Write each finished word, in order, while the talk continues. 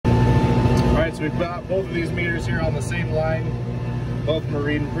So we've got both of these meters here on the same line. Both of them are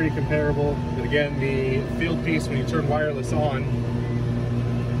reading pretty comparable. But again, the Fieldpiece, when you turn wireless on,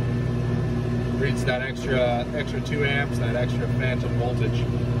 reads that extra 2 amps, that extra phantom voltage.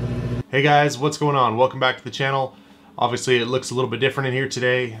 Hey guys, what's going on? Welcome back to the channel. Obviously it looks a little bit different in here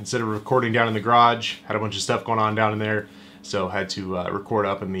today. Instead of recording down in the garage, had a bunch of stuff going on down in there, so had to record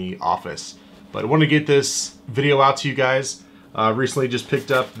up in the office. But I wanted to get this video out to you guys. Recently just picked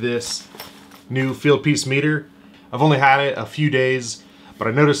up this new Fieldpiece meter. I've only had it a few days, but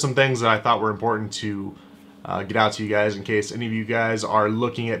I noticed some things that I thought were important to get out to you guys in case any of you guys are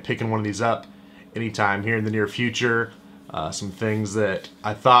looking at picking one of these up anytime here in the near future. Some things that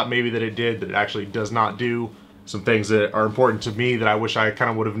I thought maybe that it did that it actually does not do. Some things that are important to me that I wish I kind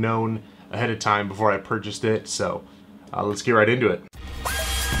of would have known ahead of time before I purchased it. So let's get right into it.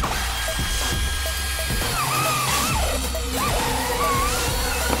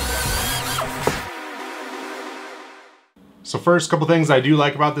 So first, couple things I do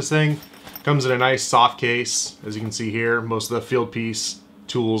like about this thing. Comes in a nice soft case, as you can see here. Most of the Fieldpiece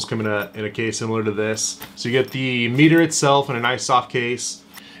tools come in a case similar to this. So you get the meter itself in a nice soft case.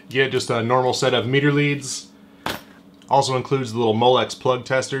 You get just a normal set of meter leads. Also includes the little Molex plug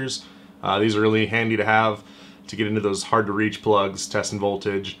testers. These are really handy to have to get into those hard to reach plugs, testing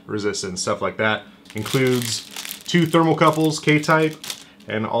voltage, resistance, stuff like that. Includes 2 thermocouples, K-type,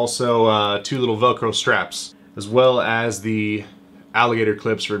 and also 2 little Velcro straps, as well as the alligator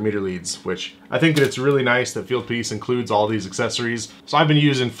clips for meter leads, which I think that it's really nice that Fieldpiece includes all these accessories. So I've been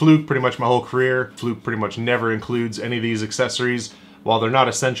using Fluke pretty much my whole career. Fluke pretty much never includes any of these accessories. While they're not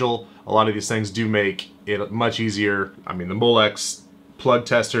essential, a lot of these things do make it much easier. I mean, the Molex plug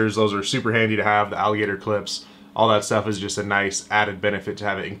testers, those are super handy to have. The alligator clips, all that stuff is just a nice added benefit to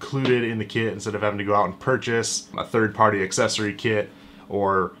have it included in the kit instead of having to go out and purchase a third-party accessory kit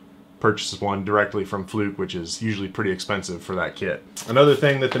or purchase one directly from Fluke, which is usually pretty expensive for that kit. Another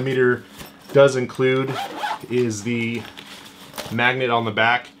thing that the meter does include is the magnet on the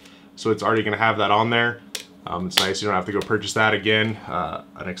back, so it's already going to have that on there. It's nice, you don't have to go purchase that again,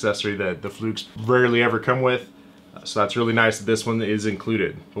 an accessory that the Flukes rarely ever come with, so that's really nice that this one is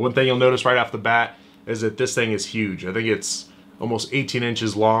included. But one thing you'll notice right off the bat is that this thing is huge. I think it's almost 18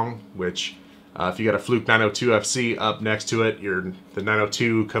 inches long, which if you got a Fluke 902 FC up next to it, the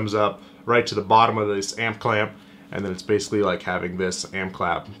 902 comes up right to the bottom of this amp clamp, and then it's basically like having this amp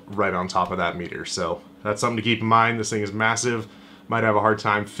clamp right on top of that meter. So that's something to keep in mind. This thing is massive. Might have a hard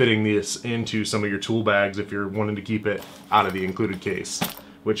time fitting this into some of your tool bags if you're wanting to keep it out of the included case,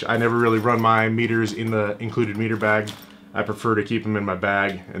 which I never really run my meters in the included meter bag. I prefer to keep them in my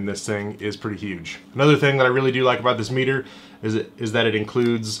bag, and this thing is pretty huge. Another thing that I really do like about this meter is that it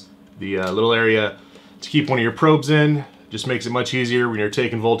includes the little area to keep one of your probes in. Just makes it much easier when you're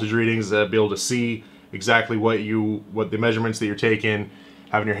taking voltage readings to be able to see exactly what the measurements that you're taking,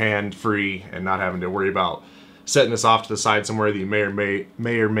 having your hand free and not having to worry about setting this off to the side somewhere that you may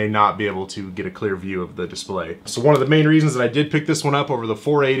or may not be able to get a clear view of the display. So one of the main reasons that I did pick this one up over the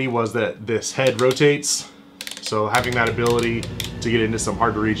 480 was that this head rotates. So having that ability to get into some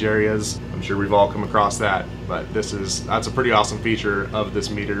hard to reach areas, I'm sure we've all come across that, but that's a pretty awesome feature of this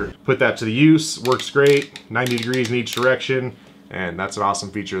meter. Put that to the use, works great, 90 degrees in each direction, and that's an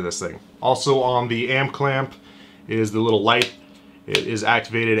awesome feature of this thing. Also on the amp clamp is the little light. It is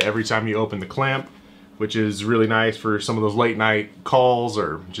activated every time you open the clamp, which is really nice for some of those late night calls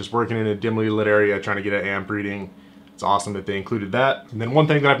or just working in a dimly lit area trying to get an amp reading. It's awesome that they included that. And then one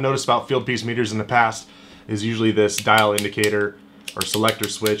thing that I've noticed about Fieldpiece meters in the past is usually this dial indicator or selector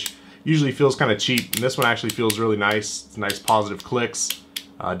switch usually feels kind of cheap, and this one actually feels really nice. It's nice positive clicks.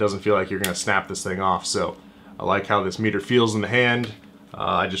 It doesn't feel like you're going to snap this thing off, so I like how this meter feels in the hand.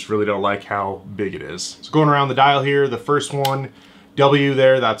 I just really don't like how big it is. So going around the dial here, the first one, W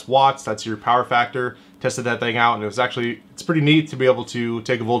there, that's watts, that's your power factor. Tested that thing out, and it's pretty neat to be able to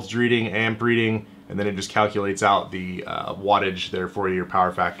take a voltage reading, amp reading, and then it just calculates out the wattage there for your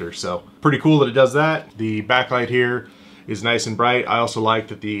power factor. So pretty cool that it does that. The backlight here is nice and bright. I also like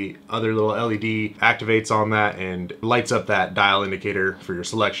that the other little LED activates on that and lights up that dial indicator for your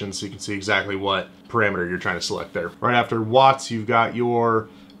selection, so you can see exactly what parameter you're trying to select there. Right after watts, you've got your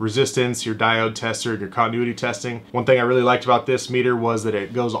resistance, your diode tester, and your continuity testing. One thing I really liked about this meter was that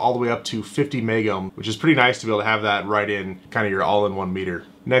it goes all the way up to 50 megohm, which is pretty nice to be able to have that right in kind of your all-in-one meter.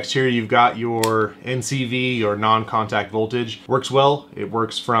 Next here you've got your NCV or non-contact voltage. Works well. It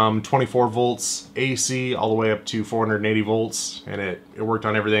works from 24 volts AC all the way up to 480 volts, and it worked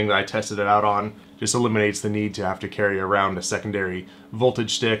on everything that I tested it out on. Just eliminates the need to have to carry around a secondary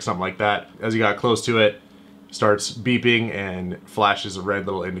voltage stick, something like that. As you got close to it, starts beeping and flashes a red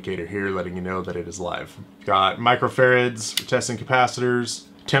little indicator here letting you know that it is live. Got microfarads for testing capacitors,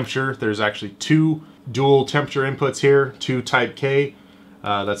 temperature. There's actually 2 dual temperature inputs here, 2 type K.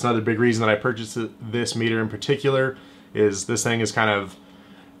 That's another big reason that I purchased this meter in particular, is this thing is kind of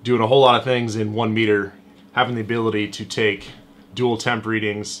doing a whole lot of things in one meter, having the ability to take dual temp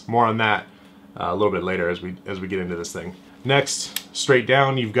readings. More on that a little bit later as we get into this thing. Next, straight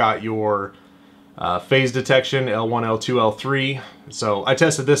down, you've got your phase detection, L1, L2, L3. So I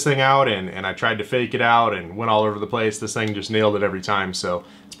tested this thing out and I tried to fake it out and went all over the place. This thing just nailed it every time. So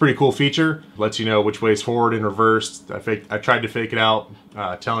it's a pretty cool feature. Lets you know which way is forward and reversed. I tried to fake it out,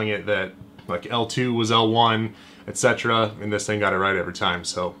 telling it that like L2 was L1, etc. And this thing got it right every time.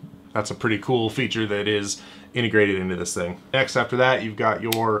 So that's a pretty cool feature that is integrated into this thing. Next, after that, you've got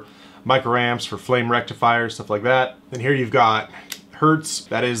your microamps for flame rectifiers, stuff like that. And here you've got hertz.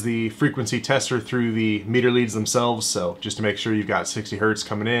 That is the frequency tester through the meter leads themselves. So just to make sure you've got 60 hertz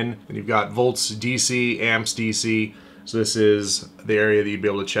coming in. And you've got volts DC, amps DC. So this is the area that you'd be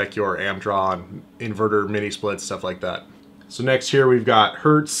able to check your amp draw on inverter, mini splits, stuff like that. So next here we've got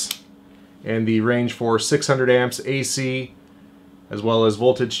hertz and the range for 600 amps AC, as well as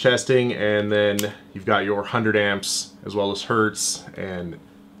voltage testing, and then you've got your 100 amps as well as hertz and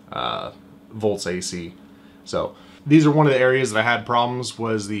volts AC. So these are one of the areas that I had problems,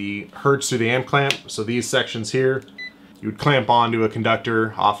 was the hertz through the amp clamp. So these sections here, you would clamp onto a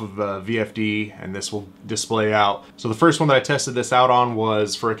conductor off of a VFD and this will display out. So the first one that I tested this out on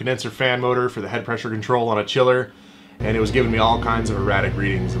was for a condenser fan motor for the head pressure control on a chiller, and it was giving me all kinds of erratic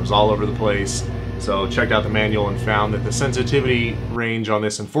readings. It was all over the place. So checked out the manual and found that the sensitivity range on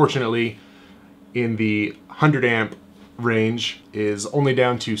this, unfortunately, in the 100 amp range is only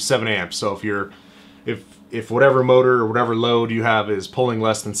down to 7 amps. So if whatever motor or whatever load you have is pulling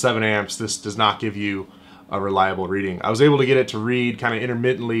less than 7 amps, this does not give you a reliable reading. I was able to get it to read kind of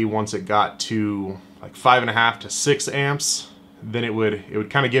intermittently once it got to like 5.5 to 6 amps. Then it would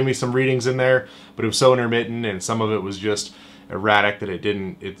kind of give me some readings in there, but it was so intermittent and some of it was just erratic that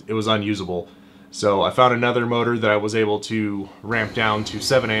it was unusable. So I found another motor that I was able to ramp down to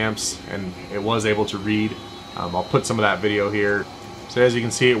 7 amps and it was able to read. I'll put some of that video here. So as you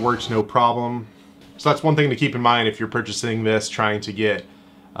can see, it works no problem. So that's one thing to keep in mind if you're purchasing this, trying to get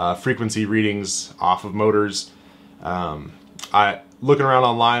frequency readings off of motors. Looking around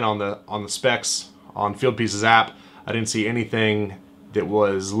online on the specs on Fieldpieces app, I didn't see anything that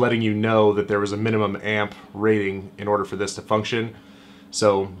was letting you know that there was a minimum amp rating in order for this to function.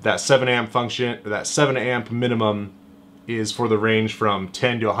 So that 7 amp minimum is for the range from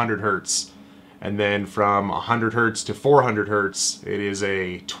 10 to 100 hertz. And then from 100 hertz to 400 hertz, it is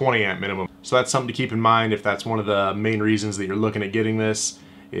a 20 amp minimum. So that's something to keep in mind if that's one of the main reasons that you're looking at getting this,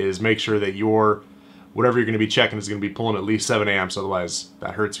 is make sure that whatever you're going to be checking is going to be pulling at least 7 amps, otherwise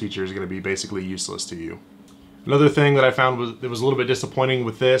that hertz feature is going to be basically useless to you. Another thing that I found that was a little bit disappointing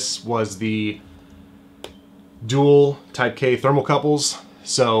with this was the dual type K thermocouples.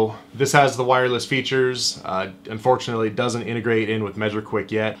 So this has the wireless features. Unfortunately, it doesn't integrate in with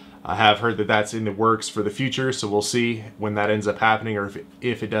MeasureQuick yet. I have heard that that's in the works for the future, so we'll see when that ends up happening, or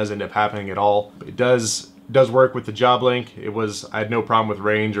if it does end up happening at all. It does work with the Joblink. I had no problem with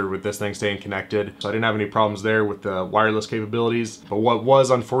range or with this thing staying connected, so I didn't have any problems there with the wireless capabilities. But what was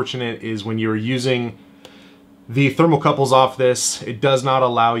unfortunate is when you were using the thermocouples off this, it does not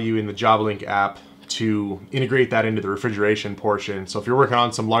allow you in the Joblink app to integrate that into the refrigeration portion. So if you're working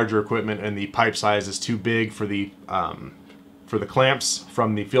on some larger equipment and the pipe size is too big for the clamps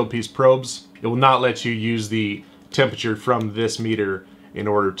from the Fieldpiece probes, it will not let you use the temperature from this meter in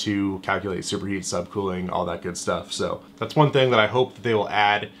order to calculate superheat, subcooling, all that good stuff. So that's one thing that I hope that they will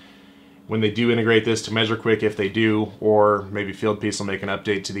add when they do integrate this to MeasureQuick, if they do, or maybe Fieldpiece will make an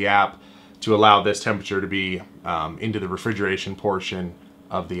update to the app to allow this temperature to be into the refrigeration portion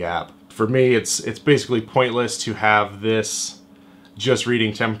of the app. For me, it's basically pointless to have this just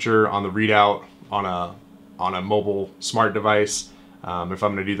reading temperature on the readout on a mobile smart device. If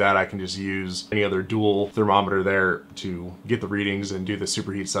I'm going to do that, I can just use any other dual thermometer there to get the readings and do the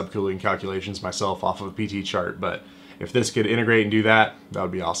superheat subcooling calculations myself off of a PT chart. But if this could integrate and do that, that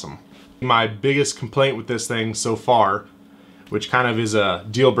would be awesome. My biggest complaint with this thing so far, which kind of is a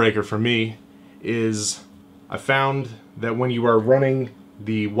deal breaker for me, is I found that when you are running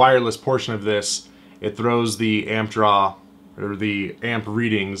the wireless portion of this, it throws the amp draw or the amp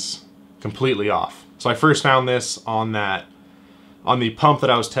readings completely off. So I first found this on the pump that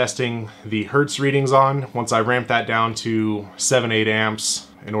I was testing the hertz readings on. Once I ramped that down to 7-8 amps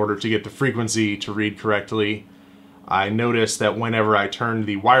in order to get the frequency to read correctly, I noticed that whenever I turned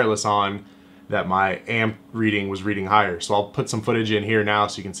the wireless on, that my amp reading was reading higher. So I'll put some footage in here now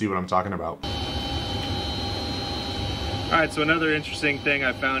so you can see what I'm talking about. Alright, so another interesting thing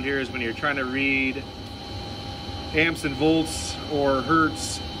I found here is when you're trying to read amps and volts or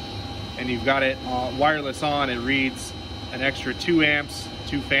hertz and you've got it wireless on, it reads an extra 2 amps,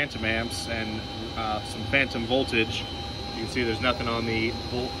 2 phantom amps, and some phantom voltage. You can see there's nothing on the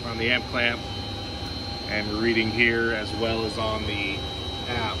amp clamp, and we're reading here as well as on the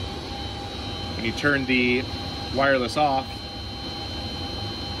app. When you turn the wireless off,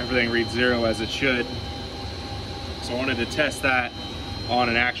 everything reads 0 as it should. So I wanted to test that on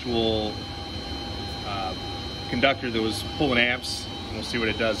an actual conductor that was pulling amps, and we'll see what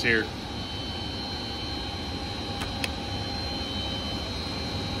it does here.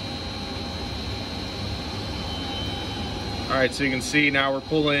 Alright, so you can see now we're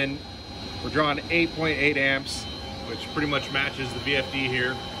drawing 8.8 amps, which pretty much matches the VFD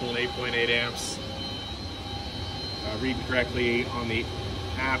here, pulling 8.8 amps. Reading correctly on the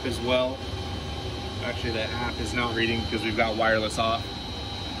app as well. Actually, the app is not reading because we've got wireless off.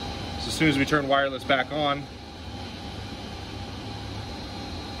 So as soon as we turn wireless back on,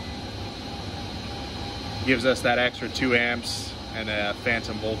 it gives us that extra 2 amps and a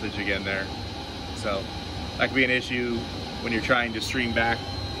phantom voltage again there. So that could be an issue when you're trying to stream back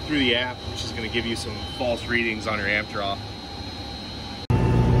through the app, which is going to give you some false readings on your amp draw.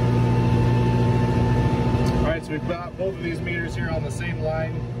 Alright, so we've got both of these meters here on the same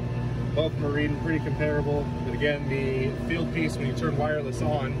line. Both of them are reading pretty comparable, but again, the Fieldpiece, when you turn wireless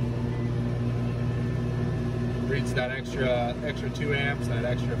on, reads that extra 2 amps, that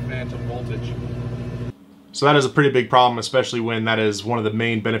extra phantom voltage. So that is a pretty big problem, especially when that is one of the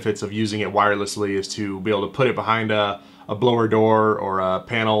main benefits of using it wirelessly, is to be able to put it behind a blower door or a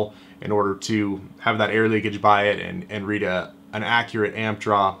panel in order to have that air leakage by it and read an accurate amp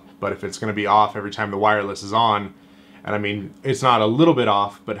draw. But if it's going to be off every time the wireless is on, and I mean, it's not a little bit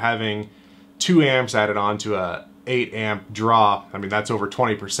off, but having 2 amps added on to a 8 amp draw, I mean, that's over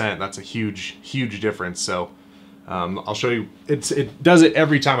 20%. That's a huge difference. So I'll show you, it does it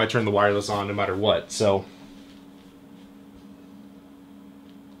every time I turn the wireless on, no matter what. So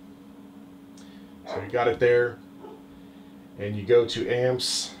you got it there, and you go to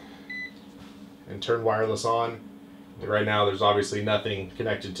amps and turn wireless on. And right now there's obviously nothing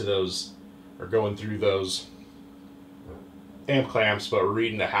connected to those or going through those amp clamps, but we're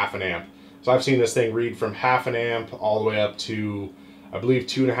reading a 1/2 amp. So I've seen this thing read from 1/2 amp all the way up to, I believe,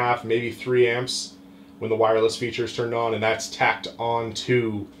 2.5, maybe 3 amps when the wireless feature is turned on, and that's tacked on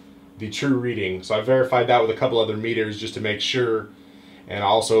to the true reading. So I verified that with a couple other meters just to make sure, and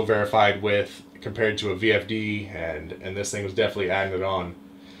also verified with compared to a VFD, and this thing was definitely adding it on.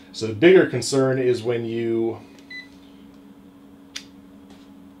 So the bigger concern is when you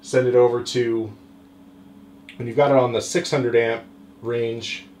send it over to, when you've got it on the 600 amp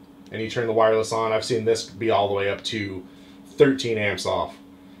range and you turn the wireless on, I've seen this be all the way up to 13 amps off.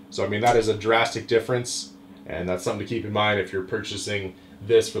 So I mean, that is a drastic difference, and that's something to keep in mind if you're purchasing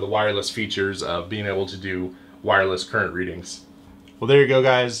this for the wireless features of being able to do wireless current readings. Well, there you go,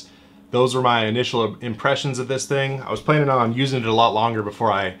 guys. Those were my initial impressions of this thing. I was planning on using it a lot longer before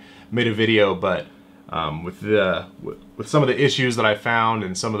I made a video, but with some of the issues that I found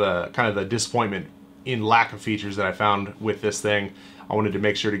and some of the kind of the disappointment in lack of features that I found with this thing, I wanted to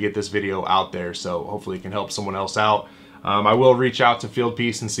make sure to get this video out there, so hopefully it can help someone else out. I will reach out to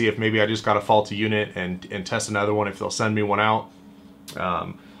Fieldpiece and see if maybe I just got a faulty unit and test another one if they'll send me one out.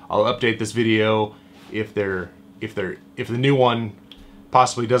 I'll update this video if the new one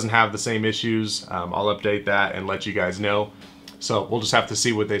possibly doesn't have the same issues. I'll update that and let you guys know. So we'll just have to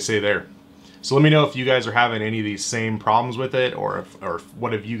see what they say there. So let me know if you guys are having any of these same problems with it, or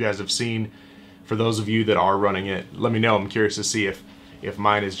what have you guys have seen. For those of you that are running it, let me know. I'm curious to see if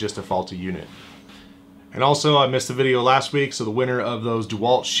mine is just a faulty unit. And also, I missed the video last week, so the winner of those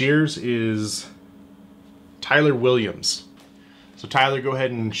DeWalt shears is Tyler Williams. So Tyler, go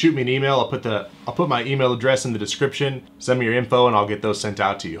ahead and shoot me an email. I'll put my email address in the description. Send me your info and I'll get those sent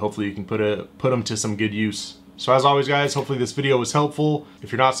out to you. Hopefully you can put them to some good use. So as always, guys, hopefully this video was helpful.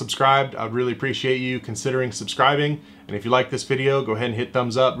 If you're not subscribed, I'd really appreciate you considering subscribing. And if you like this video, go ahead and hit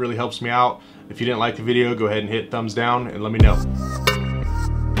thumbs up. Really helps me out. If you didn't like the video, go ahead and hit thumbs down and let me know.